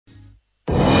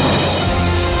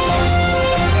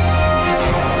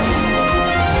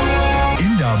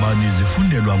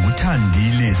ukwamkelwa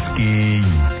nguThandile Skeyi.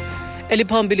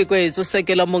 Eliphambili kwezi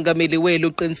Usekela mongameli weli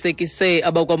uqinisekise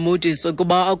abakwa Moodys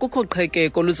ukuba akukho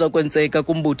qhekeko luzakwenzeka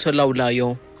kumbutho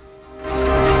olawulayo.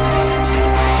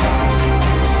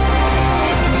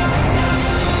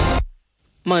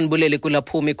 Manbulele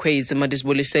kulaphumi kwezi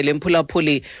mandisibulisele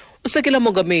mphulaphuli. Usekela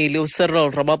mongameli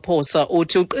uCyril Ramaphosa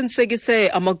uthi uqinisekise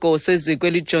amagosa eziko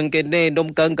elijongene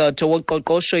nomgangatho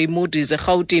woqoqosho iMoodys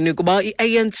eRhawutini kuba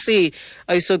i-ANC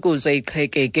ayisokuze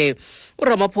iqhekeke.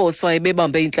 uRamaphosa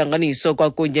ebebambe intlanganiso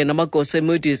kwakunye namagosa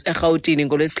eMoodys eRhawutini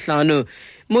ngolwesihlanu.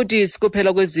 Moodys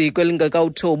kuphela kweziko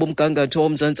elingakawuthobi umgangatho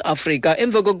woMzantsi Afrika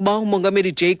emva kokuba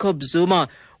umongameli Jacob Zuma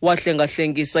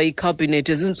wahlengahlengisa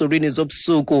ikhabhinethi ezinzulwini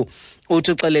zobusuku.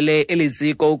 Uthi uxelele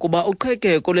eliziko ukuba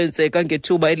uqhekeko lwenzeka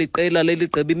ngethuba eliqela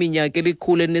leligqiba iminyaka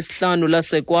elikhulu enesihlanu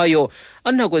lasekwayo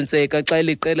anakwenzeka xa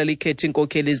eliqela likhetha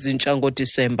iinkokheli ezintsha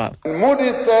ngoDisemba.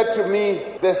 Moodys said to me,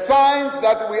 the signs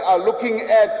that we are looking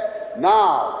at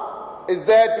now is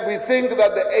that we think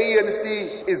that the ANC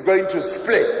is going to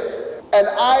split. And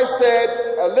I said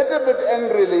a little bit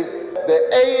angrily, the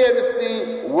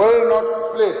ANC will not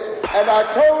split. And I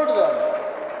told them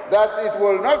that it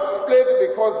will not split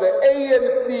because the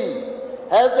ANC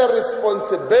has the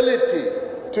responsibility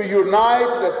to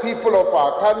unite the people of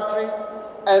our country,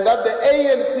 and that the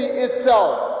ANC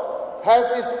itself has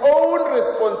its own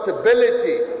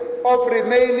responsibility of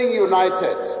remaining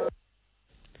united.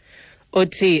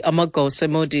 Othi amagosa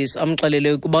eMoodys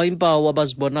amxelele ukuba impawu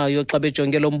abazibonayo xa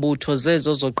bejonge lo mbutho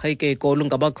zezo zoqhekeko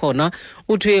olungabakhona.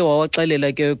 Uthi uye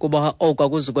wawaxelela ke ukuba oku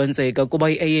akuzukwenzeka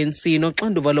kuba i-ANC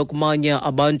noxanduva lokumanya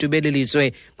abantu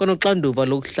belelizwe kwanoxanduva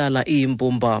lokuhlala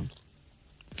iyimbumba.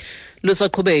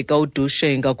 Lusaqhubeka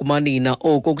udushenga kumanina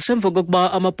oku kusemva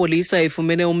kokuba amapolisa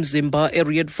efumene umzimba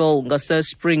eReedville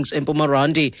ngase-Springs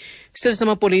eMpumalanga. Isebe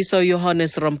samapolisa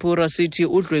uJohannes Rampura sithi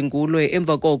udlwengulwe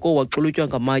emva koko waxulutywa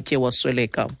ngamatye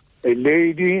wasweleka. A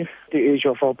lady, the age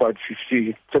of about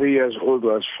 53 years old,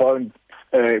 was found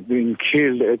being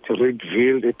killed at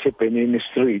Reedville at Tepenini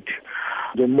Street.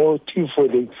 The motive for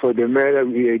the murder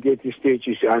at this stage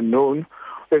is unknown.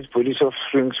 As police of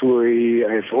Springs, we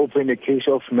have opened a case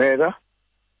of murder.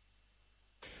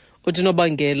 Uthi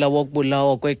nobangela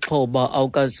wokubulawa kwexhoba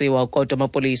awukaziwa kodwa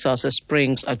amapolisa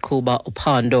aseSprings aqhuba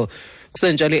uphando.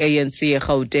 Kusenjalo i-ANC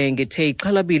eGauteng ithe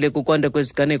ixhalabile kukwanda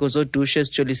kweziganeko zodushe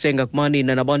ezijolise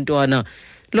ngakumanina nabantwana.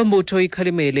 Lo mbutho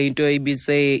ikhalimele into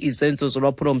eyibize izenzo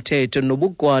zolwaphulo-mthetho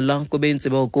nobugwala kubenzi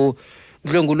boku.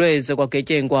 Kudlwengulweze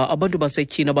kwagetyengwa abantu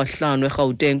basetyhini abahlanu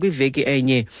eGauteng kwiveki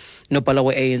enye. Nobhala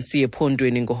we-ANC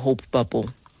ephondweni ngoHope Bubble.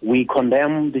 We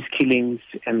condemn these killings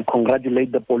and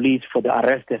congratulate the police for the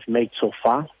arrest they've made so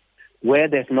far. Where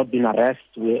there's not been arrest,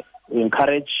 we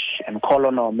encourage and call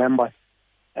on our members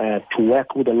to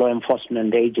work with the law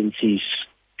enforcement agencies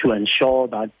to ensure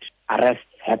that arrests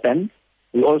happen.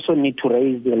 We also need to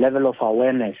raise the level of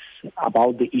awareness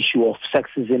about the issue of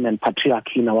sexism and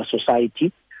patriarchy in our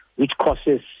society, which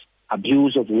causes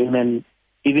abuse of women,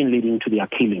 even leading to their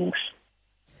killings.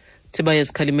 Thiba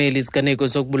yesikhalimeli iziganeko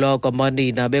zokubulawa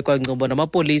kwamanina bekwancomba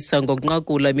namapolisa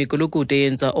ngokunqakula imigulukudu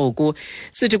eyenza oku.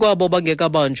 Sithi kwabo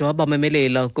bangekabanjwa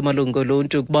abamemelela kumalungu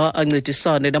oluntu ukuba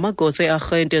ancedisane namagosa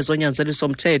e-arhente ezonyanzeliso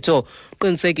mthetho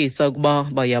uqinisekisa ukuba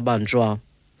bayabanjwa.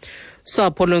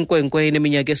 Sapho lwenkwenkwe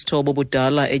eneminyaka esithoba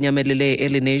obudala enyamelele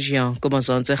eLenasia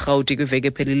kumazantsi eRhawuti kwiveki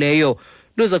ephelileyo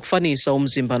luza kufanisa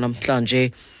umzimba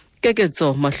namhlanje.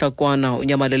 Qhekeko Mahlakwana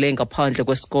unyamalele ngaphandle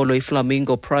kwesikolo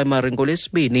iFlamingo Primary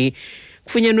ngolwesibini.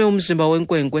 Kufunyenwe umzimba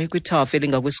wenkwenkwe kwithafa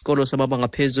elingakwisikolo samabanga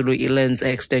phezulu iLens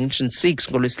Extension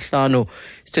 6 ngolwesihlanu.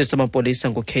 Isithethe samapolisa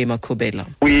nguKay Makhubela.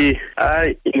 We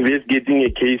are investigating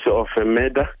a case of a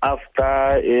murder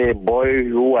after a boy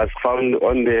who was found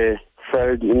on the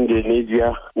field in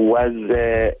Indonesia was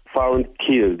found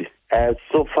killed.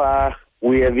 So far,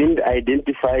 we haven't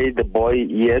identified the boy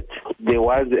yet. There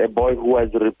was a boy who was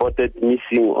reported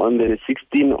missing on the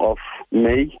 16th of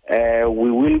May. We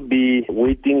will be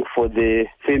waiting for the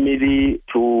family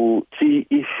to see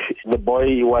if the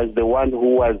boy was the one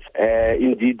who was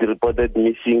indeed reported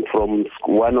missing from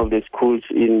one of the schools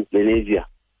in Indonesia.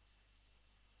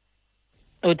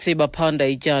 Uthi baphanda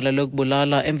ityala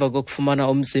lokubulala emva kokufumana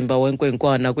umzimba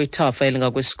wenkwenkwana kwithafa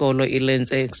elingakwisikolo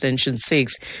iLens Extension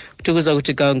 6. Kuthi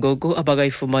kuthi kangoku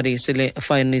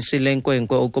abakayifumanisile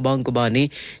nkwenkwe ukuba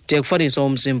ngubani de kufaniswa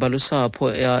umzimba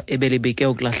lusapho ebelibike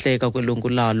ukulahleka kwelungu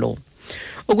lalo.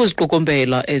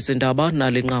 Ukuziqukumbela ezindaba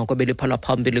nalinqaku beliphala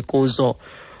phambili kuzo.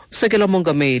 Usekela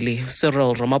mongameli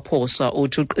Cyril Ramaphosa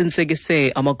uthi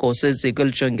uqinisekise amagosa eziko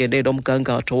elijongene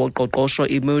nomgangatho woqoqosho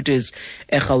Moodys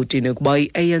eRhawutini ukuba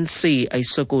i-ANC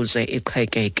ayisokuze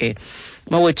iqhekeke.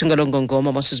 Mawethu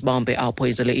ngalongongoma masizibambe apho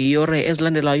izele iyure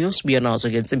ezilandelayo sibuya nazo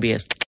ngentsimbi